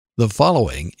The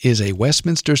following is a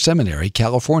Westminster Seminary,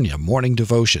 California morning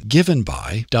devotion given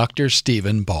by Dr.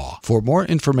 Stephen Baugh. For more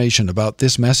information about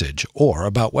this message or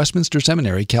about Westminster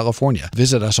Seminary, California,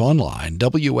 visit us online,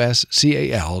 wscal.edu,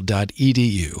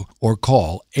 or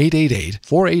call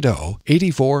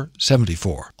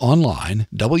 888-480-8474. Online,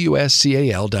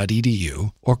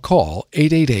 wscal.edu, or call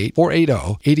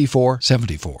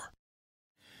 888-480-8474.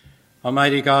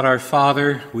 Almighty God, our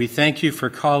Father, we thank you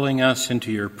for calling us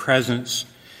into your presence.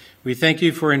 We thank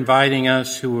you for inviting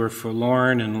us who were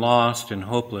forlorn and lost and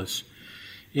hopeless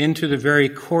into the very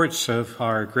courts of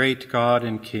our great God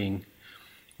and King.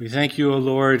 We thank you, O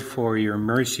Lord, for your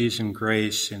mercies and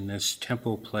grace in this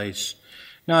temple place.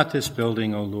 Not this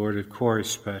building, O Lord, of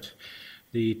course, but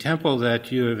the temple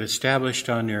that you have established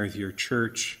on earth, your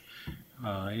church.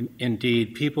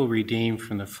 Indeed, people redeemed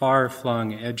from the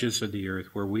far-flung edges of the earth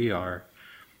where we are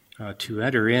to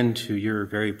enter into your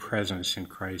very presence in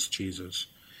Christ Jesus.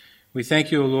 We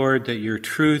thank you, O Lord, that your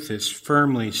truth is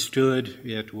firmly stood.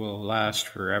 It will last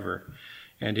forever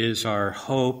and is our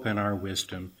hope and our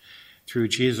wisdom. Through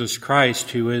Jesus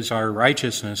Christ, who is our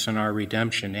righteousness and our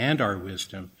redemption and our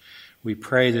wisdom, we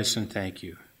pray this and thank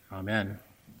you. Amen.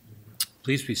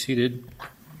 Please be seated.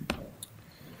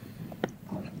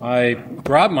 I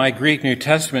brought my Greek New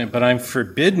Testament, but I'm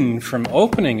forbidden from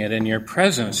opening it in your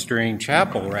presence during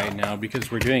chapel right now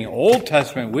because we're doing Old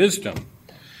Testament wisdom.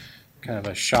 Kind of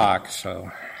a shock, so.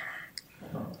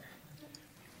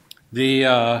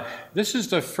 This is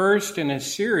the first in a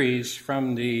series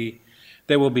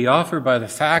that will be offered by the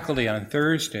faculty on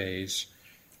Thursdays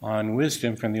on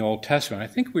wisdom from the Old Testament. I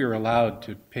think we were allowed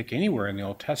to pick anywhere in the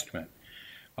Old Testament,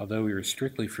 although we were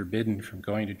strictly forbidden from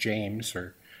going to James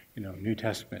or New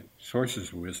Testament sources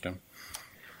of wisdom,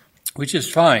 which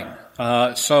is fine.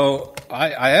 So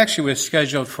I actually was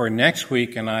scheduled for next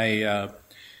week, and I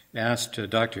asked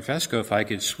Dr. Fesco if I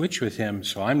could switch with him.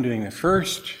 So I'm doing the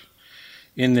first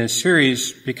in this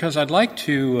series because I'd like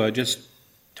to just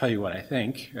tell you what I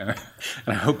think, and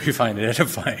I hope you find it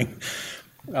edifying.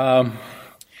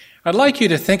 I'd like you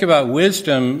to think about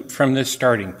wisdom from this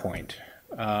starting point.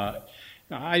 I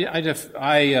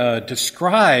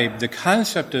describe the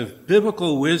concept of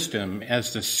biblical wisdom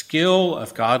as the skill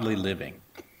of godly living.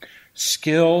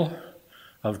 Skill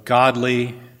of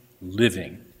godly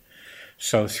living.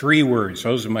 So 3 words.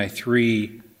 Those are my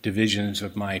 3 divisions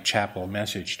of my chapel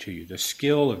message to you. The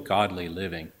skill of godly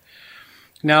living.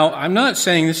 Now, I'm not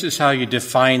saying this is how you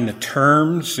define the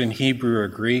terms in Hebrew or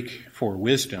Greek for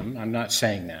wisdom. I'm not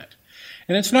saying that.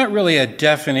 And it's not really a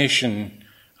definition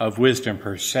of wisdom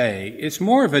per se. It's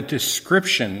more of a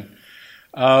description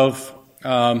of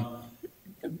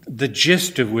the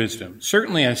gist of wisdom.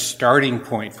 Certainly a starting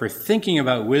point for thinking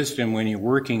about wisdom when you're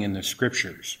working in the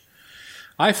Scriptures.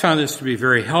 I found this to be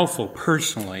very helpful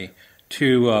personally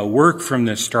to work from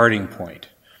this starting point.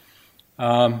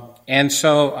 And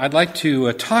so I'd like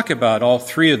to talk about all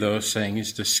 3 of those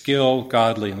things, the skill,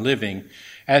 godly, and living,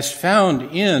 as found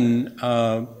in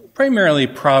primarily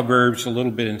Proverbs, a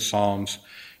little bit in Psalms,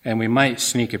 and we might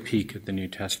sneak a peek at the New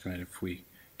Testament if we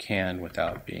can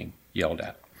without being yelled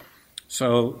at.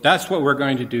 So that's what we're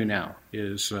going to do now,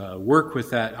 is work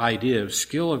with that idea of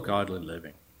skill of godly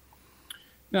living.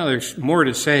 Now, there's more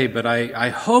to say, but I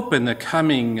hope in the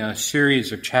coming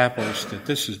series of chapels that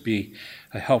this will be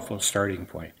a helpful starting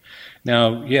point.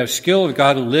 Now, you have skill of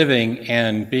godly living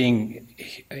and being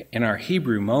in our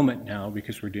Hebrew moment now,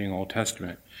 because we're doing Old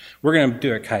Testament. We're going to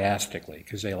do it chiastically,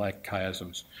 because they like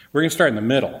chiasms. We're going to start in the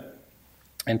middle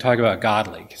and talk about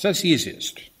godly, because that's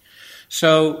easiest.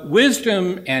 So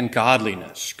wisdom and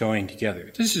godliness going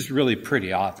together. This is really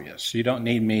pretty obvious. You don't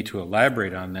need me to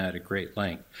elaborate on that at great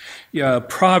length.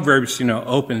 Proverbs,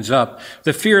 opens up.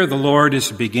 The fear of the Lord is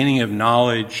the beginning of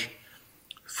knowledge.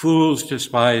 Fools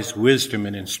despise wisdom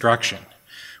and instruction.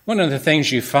 One of the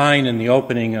things you find in the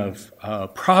opening of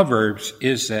Proverbs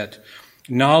is that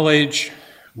knowledge,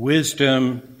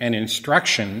 wisdom, and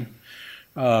instruction,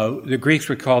 the Greeks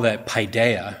would call that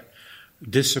paideia,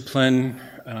 discipline,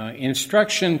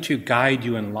 instruction to guide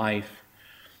you in life.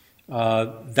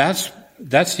 That's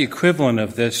the equivalent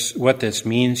of this, what this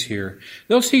means here.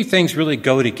 Those 2 things really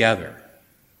go together.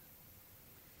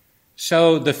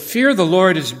 So the fear of the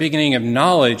Lord is the beginning of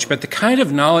knowledge, but the kind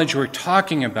of knowledge we're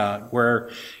talking about, where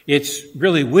it's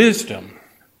really wisdom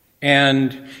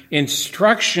and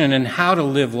instruction in how to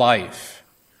live life,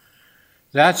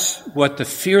 that's what the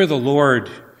fear of the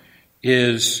Lord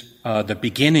is the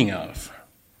beginning of.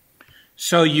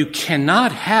 So you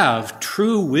cannot have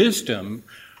true wisdom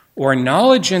or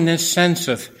knowledge in this sense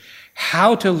of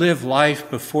how to live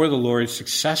life before the Lord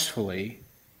successfully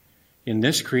in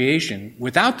this creation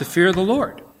without the fear of the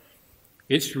Lord.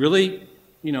 It's really,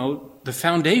 the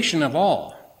foundation of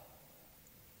all.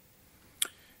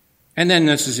 And then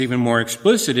this is even more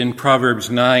explicit in Proverbs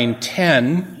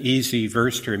 9:10, easy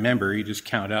verse to remember. You just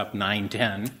count up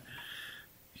 9:10.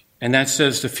 And that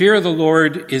says, the fear of the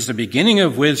Lord is the beginning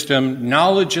of wisdom,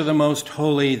 knowledge of the Most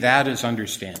Holy, that is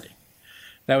understanding.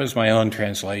 That was my own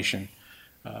translation.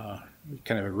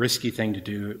 Kind of a risky thing to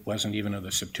do. It wasn't even of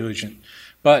the Septuagint.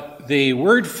 But the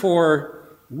word for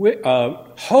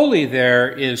holy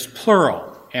there is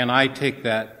plural. And I take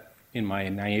that in my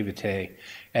naivete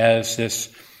as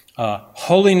this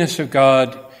holiness of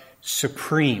God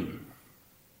supreme.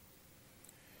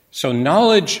 So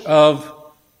knowledge of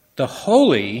the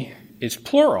holy is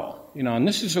plural, and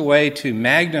this is a way to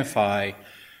magnify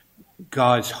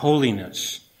God's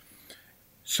holiness.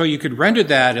 So you could render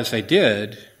that as I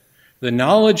did, the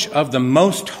knowledge of the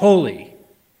most holy,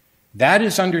 that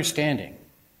is understanding.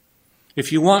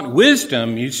 If you want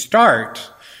wisdom, you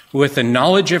start with the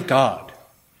knowledge of God.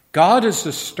 God is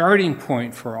the starting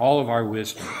point for all of our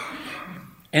wisdom.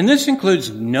 And this includes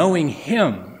knowing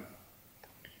Him.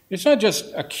 It's not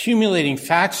just accumulating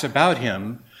facts about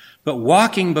Him, but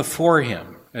walking before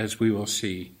Him, as we will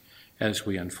see as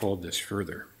we unfold this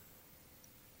further.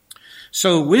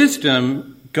 So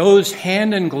wisdom goes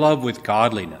hand in glove with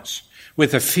godliness,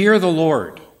 with the fear of the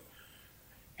Lord.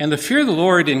 And the fear of the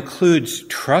Lord includes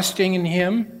trusting in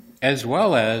Him as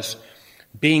well as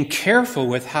being careful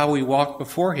with how we walk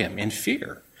before Him in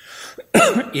fear,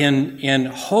 in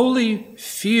holy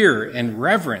fear and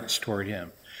reverence toward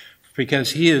Him,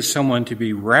 because He is someone to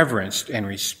be reverenced and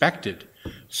respected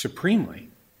supremely.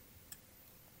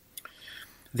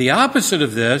 The opposite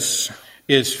of this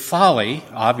is folly,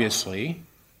 obviously,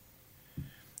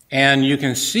 and you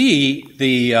can see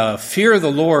the fear of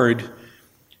the Lord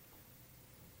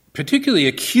particularly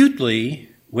acutely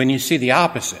when you see the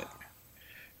opposite.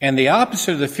 And the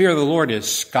opposite of the fear of the Lord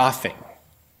is scoffing,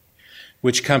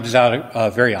 which comes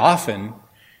out very often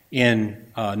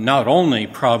in not only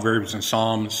Proverbs and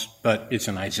Psalms, but it's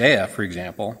in Isaiah, for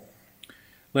example.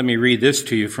 Let me read this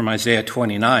to you from Isaiah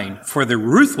 29. For the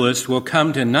ruthless will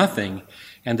come to nothing,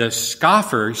 and the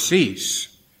scoffer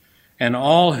cease, and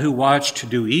all who watch to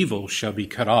do evil shall be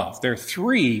cut off. There are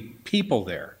three people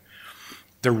there.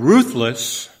 The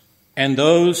ruthless and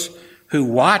those who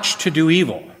watch to do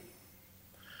evil.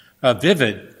 A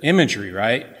vivid imagery,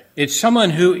 right? It's someone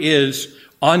who is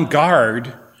on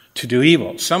guard to do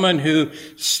evil. Someone who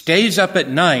stays up at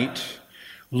night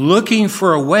looking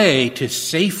for a way to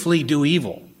safely do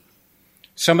evil.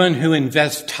 Someone who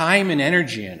invests time and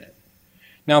energy in it.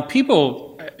 Now,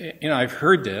 people, I've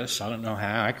heard this. I don't know how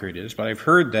accurate it is, but I've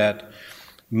heard that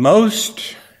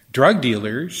most drug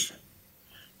dealers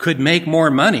could make more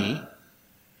money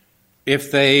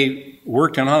if they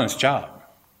worked an honest job.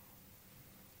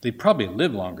 They probably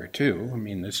live longer, too. I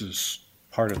mean, this is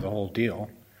part of the whole deal.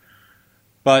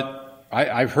 But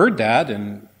I've heard that,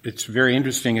 and it's very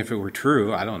interesting if it were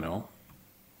true. I don't know.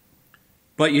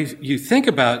 But you think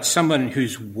about someone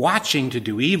who's watching to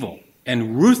do evil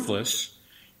and ruthless,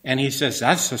 and he says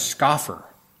that's a scoffer.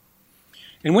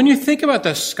 And when you think about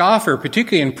the scoffer,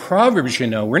 particularly in Proverbs,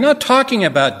 we're not talking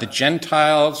about the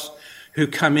Gentiles who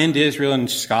come into Israel and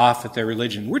scoff at their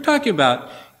religion. We're talking about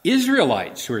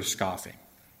Israelites who are scoffing.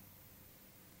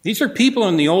 These are people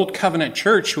in the Old Covenant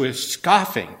church who are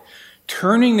scoffing,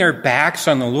 turning their backs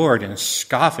on the Lord and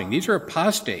scoffing. These are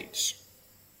apostates.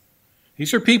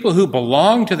 These are people who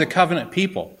belong to the covenant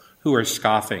people who are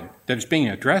scoffing that is being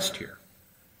addressed here.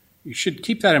 You should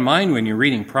keep that in mind when you're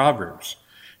reading Proverbs.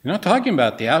 You're not talking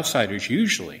about the outsiders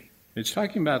usually. It's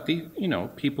talking about the,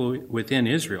 people within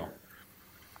Israel.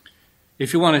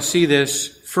 If you want to see this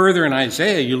further in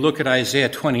Isaiah, you look at Isaiah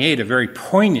 28, a very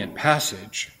poignant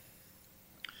passage,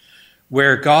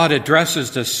 where God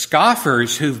addresses the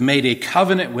scoffers who've made a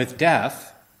covenant with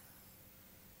death,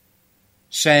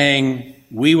 saying,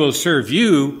 we will serve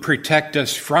you, protect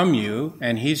us from you,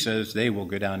 and he says they will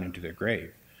go down into their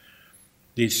grave.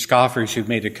 These scoffers who've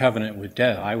made a covenant with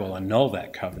death, I will annul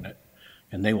that covenant,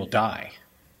 and they will die.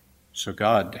 So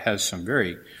God has some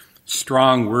very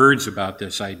strong words about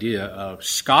this idea of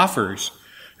scoffers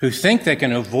who think they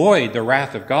can avoid the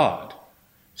wrath of God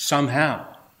somehow.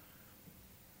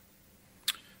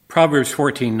 Proverbs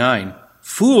 14:9,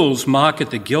 fools mock at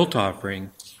the guilt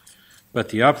offering, but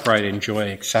the upright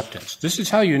enjoy acceptance. This is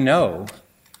how you know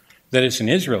that it's an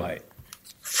Israelite.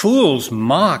 Fools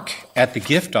mock at the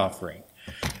gift offering.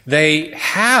 They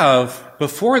have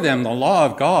before them the law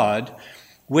of God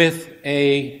with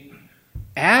a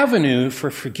avenue for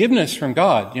forgiveness from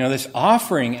God, this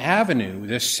offering avenue,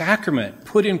 this sacrament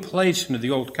put in place into the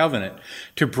Old Covenant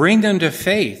to bring them to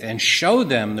faith and show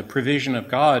them the provision of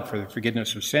God for the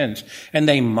forgiveness of sins, and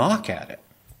they mock at it.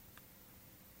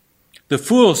 The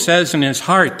fool says in his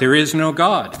heart, there is no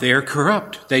God. They are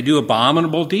corrupt. They do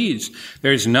abominable deeds.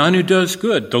 There is none who does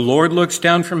good. The Lord looks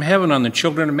down from heaven on the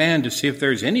children of man to see if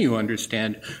there is any who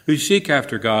understand, who seek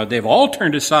after God. They've all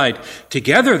turned aside.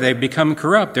 Together they've become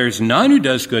corrupt. There is none who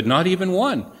does good, not even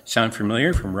one. Sound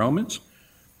familiar from Romans?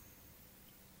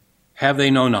 Have they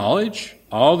no knowledge?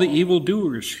 All the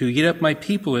evildoers who eat up my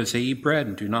people as they eat bread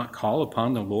and do not call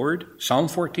upon the Lord. Psalm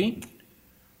 14,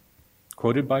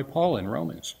 quoted by Paul in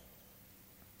Romans.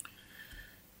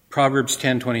 Proverbs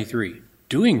 10:23,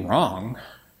 doing wrong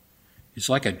is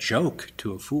like a joke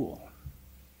to a fool.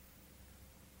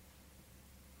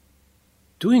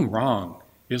 Doing wrong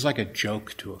is like a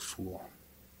joke to a fool.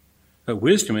 But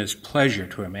wisdom is pleasure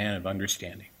to a man of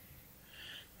understanding.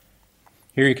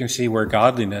 Here you can see where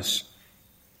godliness,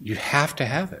 you have to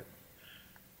have it.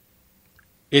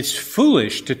 It's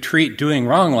foolish to treat doing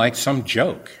wrong like some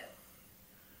joke.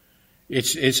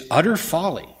 It's utter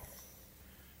folly.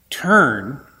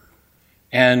 Turn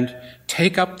and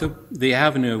take up the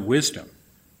avenue of wisdom.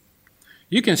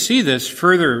 You can see this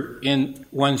further in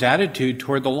one's attitude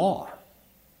toward the law.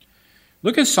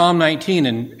 Look at Psalm 19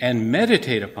 and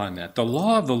meditate upon that. The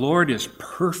law of the Lord is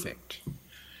perfect,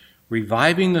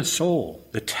 reviving the soul.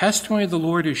 The testimony of the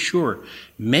Lord is sure,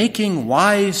 making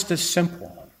wise the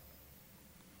simple.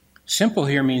 Simple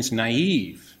here means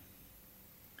naive.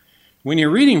 When you're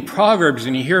reading Proverbs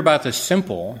and you hear about the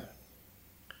simple,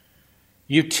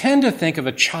 you tend to think of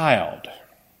a child.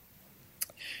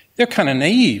 They're kind of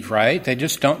naive, right? They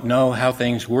just don't know how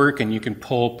things work, and you can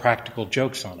pull practical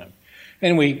jokes on them.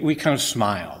 And we kind of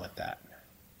smile at that.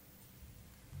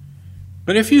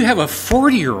 But if you have a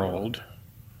 40-year-old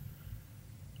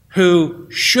who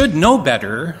should know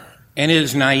better and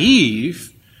is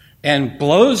naive and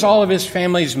blows all of his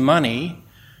family's money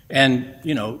and,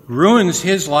 ruins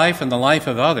his life and the life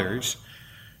of others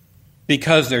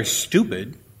because they're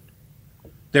stupid,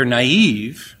 they're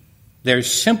naive, they're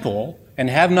simple, and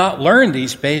have not learned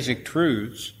these basic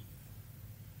truths,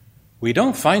 we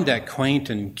don't find that quaint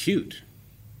and cute.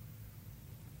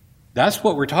 That's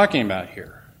what we're talking about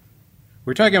here.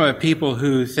 We're talking about people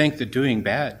who think that doing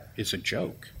bad is a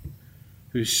joke,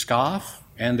 who scoff,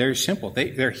 and they're simple.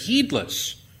 They're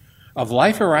heedless of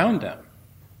life around them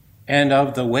and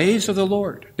of the ways of the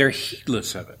Lord. They're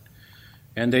heedless of it.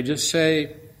 And they just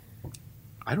say,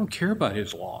 I don't care about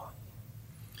his law.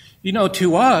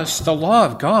 To us, the law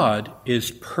of God is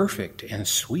perfect and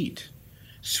sweet,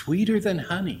 sweeter than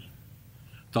honey.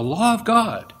 The law of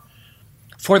God.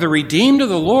 For the redeemed of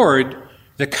the Lord,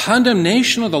 the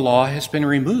condemnation of the law has been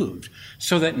removed,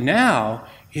 so that now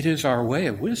it is our way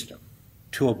of wisdom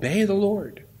to obey the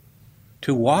Lord,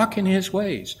 to walk in his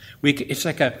ways. It's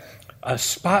like a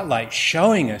spotlight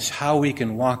showing us how we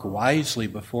can walk wisely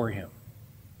before him.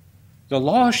 The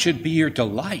law should be your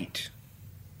delight.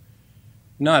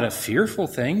 Not a fearful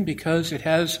thing, because it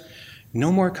has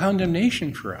no more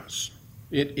condemnation for us.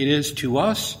 It is to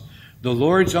us the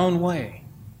Lord's own way.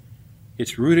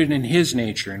 It's rooted in his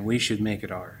nature, and we should make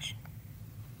it ours.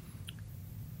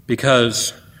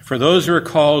 Because for those who are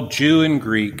called Jew and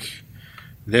Greek,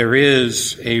 there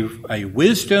is a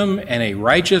wisdom and a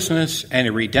righteousness and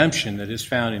a redemption that is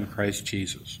found in Christ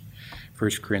Jesus.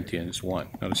 1 Corinthians 1.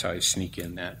 Notice how I sneak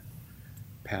in that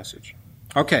passage.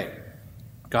 Okay,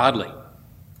 godly.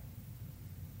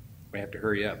 We have to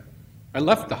hurry up. I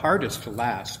left the hardest to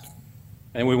last,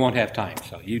 and we won't have time,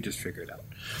 so you just figure it out.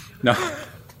 No.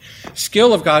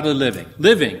 Skill of godly living.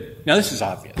 Living. Now, this is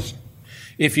obvious.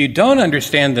 If you don't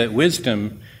understand that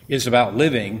wisdom is about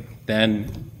living,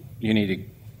 then you need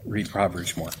to read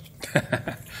Proverbs more.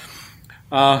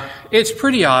 It's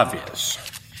pretty obvious.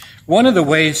 One of the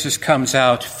ways this comes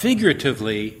out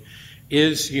figuratively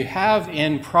is you have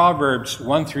in Proverbs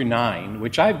 1 through 9,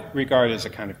 which I regard as a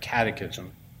kind of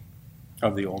catechism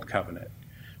of the Old Covenant.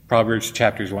 Proverbs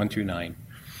chapters 1 through 9.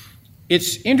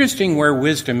 It's interesting where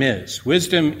wisdom is.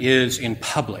 Wisdom is in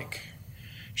public.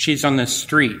 She's on the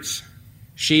streets.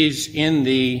 She's in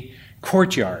the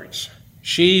courtyards.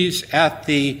 She's at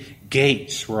the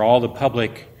gates where all the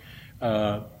public,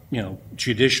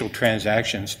 judicial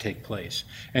transactions take place.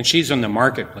 And she's in the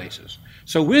marketplaces.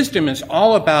 So wisdom is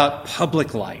all about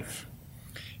public life.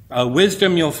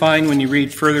 Wisdom, you'll find when you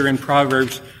read further in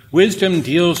Proverbs, wisdom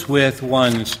deals with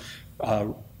one's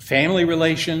family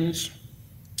relations,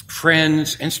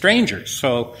 friends, and strangers.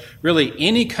 So really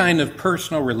any kind of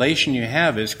personal relation you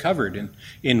have is covered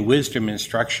in wisdom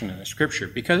instruction in the Scripture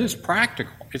because it's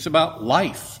practical. It's about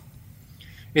life.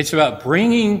 It's about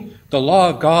bringing the law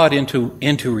of God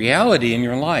into reality in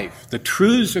your life. The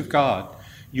truths of God,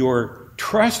 your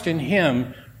trust in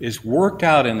Him is worked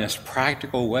out in this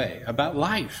practical way about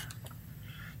life.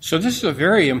 So this is a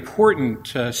very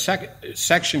important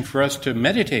section for us to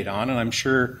meditate on, and I'm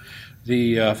sure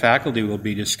the faculty will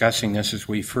be discussing this as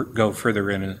we go further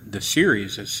in the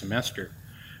series this semester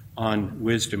on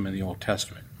wisdom in the Old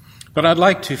Testament. But I'd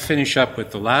like to finish up with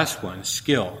the last one,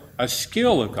 skill, a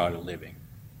skill of godly living.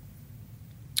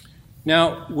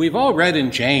 Now, we've all read in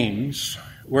James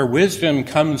where wisdom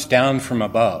comes down from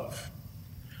above.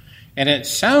 And it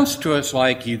sounds to us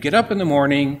like you get up in the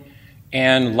morning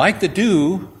and like the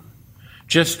dew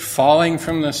just falling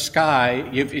from the sky,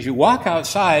 if you walk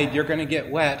outside, you're going to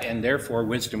get wet, and therefore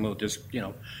wisdom will just,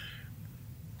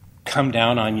 come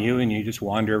down on you, and you just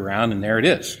wander around, and there it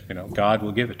is. God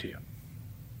will give it to you.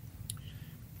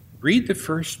 Read the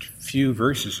first few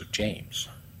verses of James.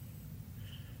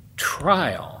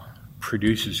 Trial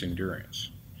produces endurance.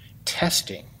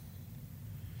 Testing.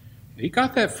 He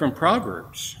got that from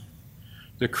Proverbs.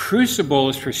 The crucible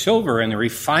is for silver, and the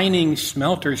refining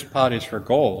smelter's pot is for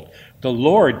gold. The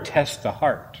Lord tests the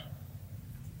heart.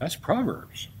 That's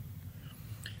Proverbs.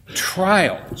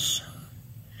 Trials.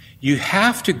 You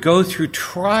have to go through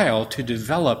trial to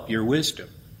develop your wisdom.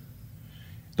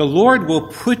 The Lord will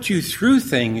put you through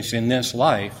things in this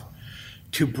life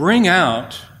to bring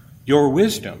out your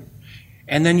wisdom.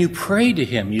 And then you pray to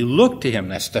Him. You look to Him.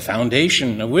 That's the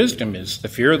foundation of wisdom, is the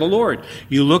fear of the Lord.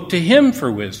 You look to Him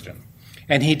for wisdom.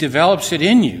 And He develops it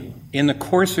in you in the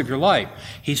course of your life.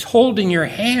 He's holding your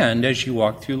hand as you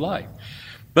walk through life.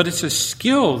 But it's a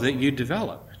skill that you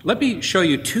develop. Let me show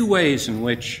you two ways in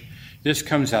which this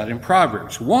comes out in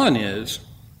Proverbs. One is,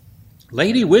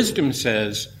 Lady Wisdom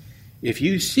says, if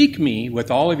you seek me with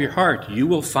all of your heart, you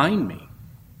will find me.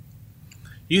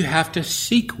 You have to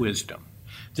seek wisdom.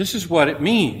 This is what it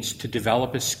means to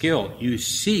develop a skill. You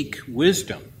seek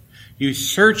wisdom. You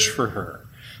search for her.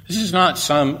 This is not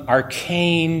some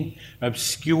arcane,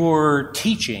 obscure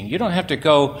teaching. You don't have to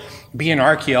go be an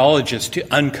archaeologist to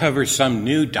uncover some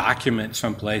new document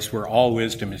someplace where all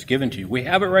wisdom is given to you. We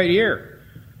have it right here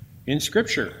in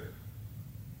Scripture.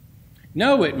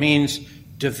 No, it means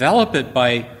develop it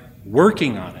by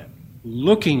working on it,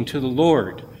 looking to the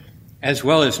Lord, as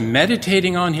well as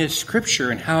meditating on His Scripture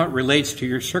and how it relates to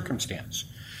your circumstance.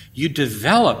 You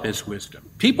develop His wisdom.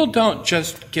 People don't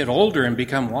just get older and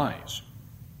become wise.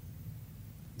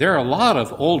 There are a lot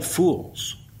of old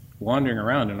fools wandering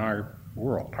around in our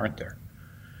world, aren't there?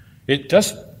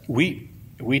 We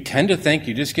tend to think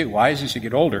you just get wise as you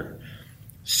get older.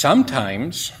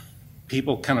 Sometimes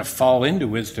people kind of fall into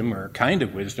wisdom or a kind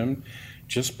of wisdom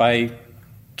just by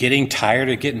getting tired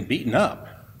of getting beaten up.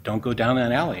 Don't go down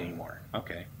that alley anymore.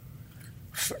 Okay.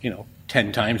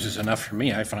 10 times is enough for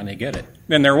me. I finally get it.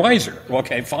 Then they're wiser.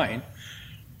 Okay, fine.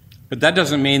 But that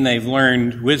doesn't mean they've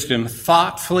learned wisdom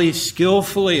thoughtfully,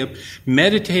 skillfully,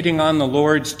 meditating on the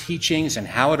Lord's teachings and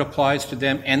how it applies to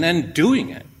them, and then doing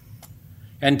it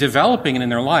and developing it in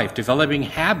their life, developing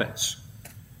habits.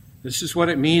 This is what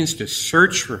it means to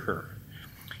search for her.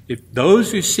 If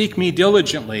those who seek me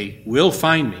diligently will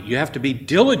find me. You have to be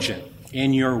diligent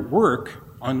in your work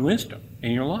on wisdom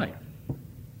in your life.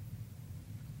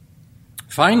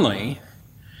 Finally,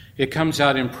 it comes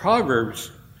out in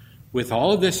Proverbs with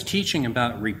all of this teaching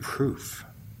about reproof.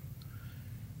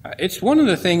 It's one of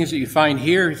the things that you find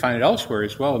here, you find it elsewhere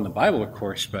as well in the Bible, of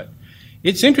course, but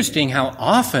it's interesting how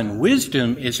often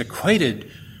wisdom is equated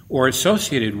or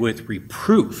associated with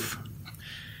reproof.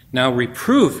 Now,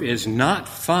 reproof is not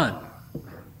fun.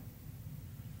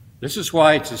 This is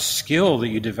why it's a skill that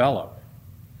you develop.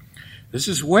 This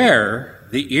is where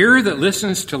the ear that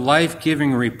listens to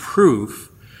life-giving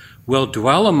reproof will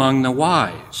dwell among the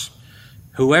wise.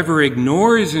 Whoever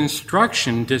ignores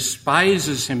instruction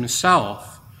despises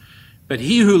himself, but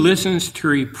he who listens to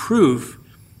reproof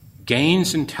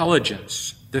gains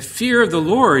intelligence. The fear of the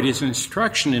Lord is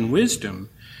instruction in wisdom,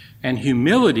 and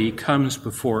humility comes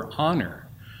before honor.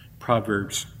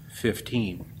 Proverbs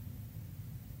 15.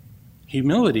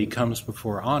 Humility comes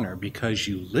before honor because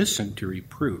you listen to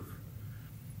reproof.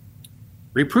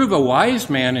 Reprove a wise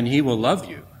man and he will love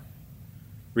you.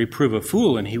 Reprove a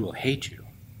fool and he will hate you.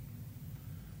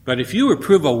 But if you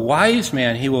reprove a wise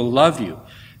man, he will love you.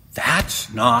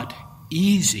 That's not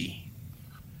easy.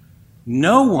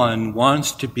 No one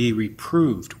wants to be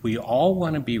reproved. We all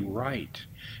want to be right,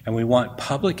 and we want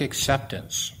public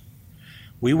acceptance.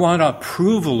 We want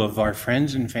approval of our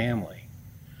friends and family.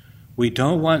 We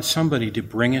don't want somebody to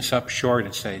bring us up short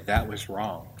and say, that was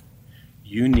wrong.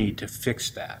 You need to fix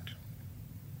that.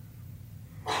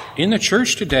 In the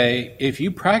church today, if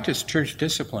you practice church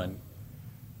discipline,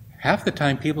 half the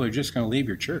time people are just going to leave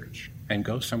your church and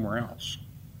go somewhere else.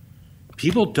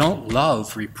 People don't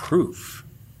love reproof.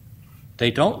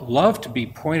 They don't love to be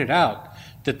pointed out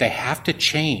that they have to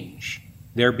change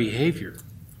their behavior,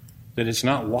 that it's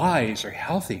not wise or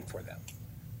healthy for them.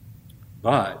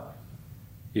 But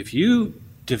if you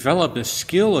develop the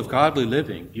skill of godly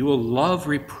living, you will love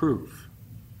reproof.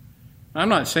 I'm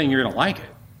not saying you're going to like it.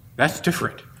 That's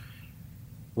different.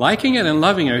 Liking it and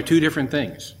loving it are two different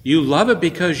things. You love it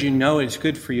because you know it's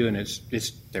good for you and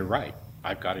they're right.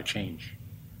 I've got to change.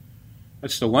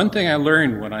 That's the one thing I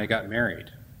learned when I got married.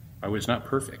 I was not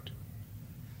perfect.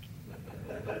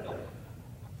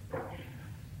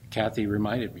 Kathy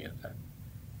reminded me of that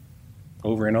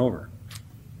over and over.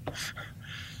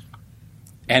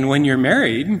 And when you're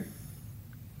married,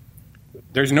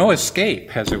 there's no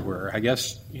escape, as it were. I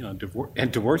guess,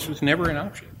 divorce was never an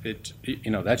option.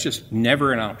 That's just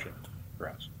never an option for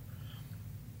us.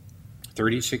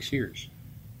 36 years.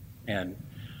 And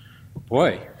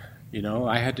boy,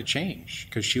 I had to change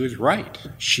because she was right.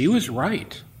 She was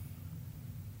right.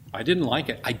 I didn't like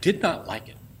it. I did not like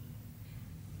it.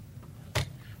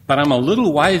 But I'm a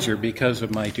little wiser because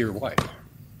of my dear wife,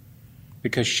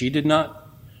 because she did not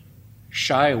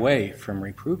shy away from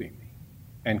reproving me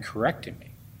and correcting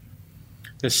me.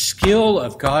 The skill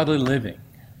of godly living,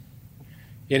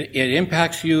 it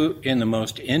impacts you in the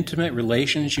most intimate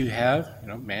relations you have,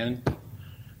 man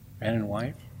and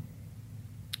wife,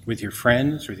 with your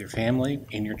friends, with your family,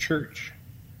 in your church.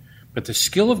 But the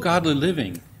skill of godly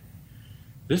living,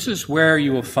 this is where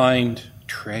you will find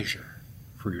treasure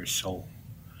for your soul.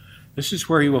 This is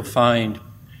where you will find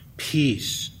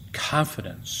peace,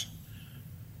 confidence.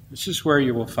 This is where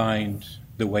you will find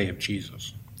the way of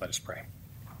Jesus. Let us pray.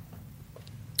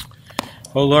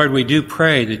 Oh Lord, we do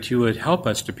pray that you would help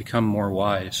us to become more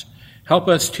wise. Help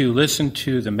us to listen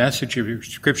to the message of your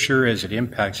Scripture as it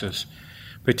impacts us,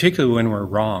 particularly when we're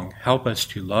wrong. Help us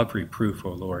to love reproof,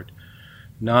 O Lord,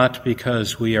 not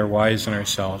because we are wise in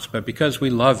ourselves, but because we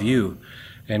love you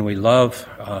and we love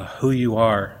who you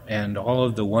are and all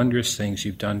of the wondrous things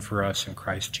you've done for us in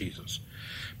Christ Jesus.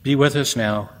 Be with us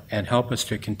now and help us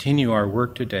to continue our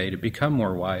work today to become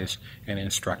more wise and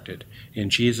instructed. In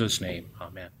Jesus' name,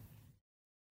 amen.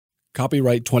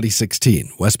 Copyright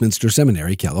 2016, Westminster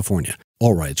Seminary, California.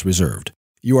 All rights reserved.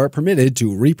 You are permitted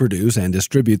to reproduce and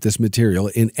distribute this material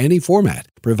in any format,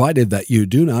 provided that you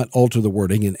do not alter the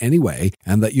wording in any way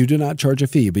and that you do not charge a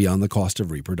fee beyond the cost of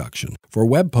reproduction. For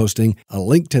web posting, a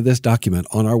link to this document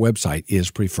on our website is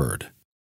preferred.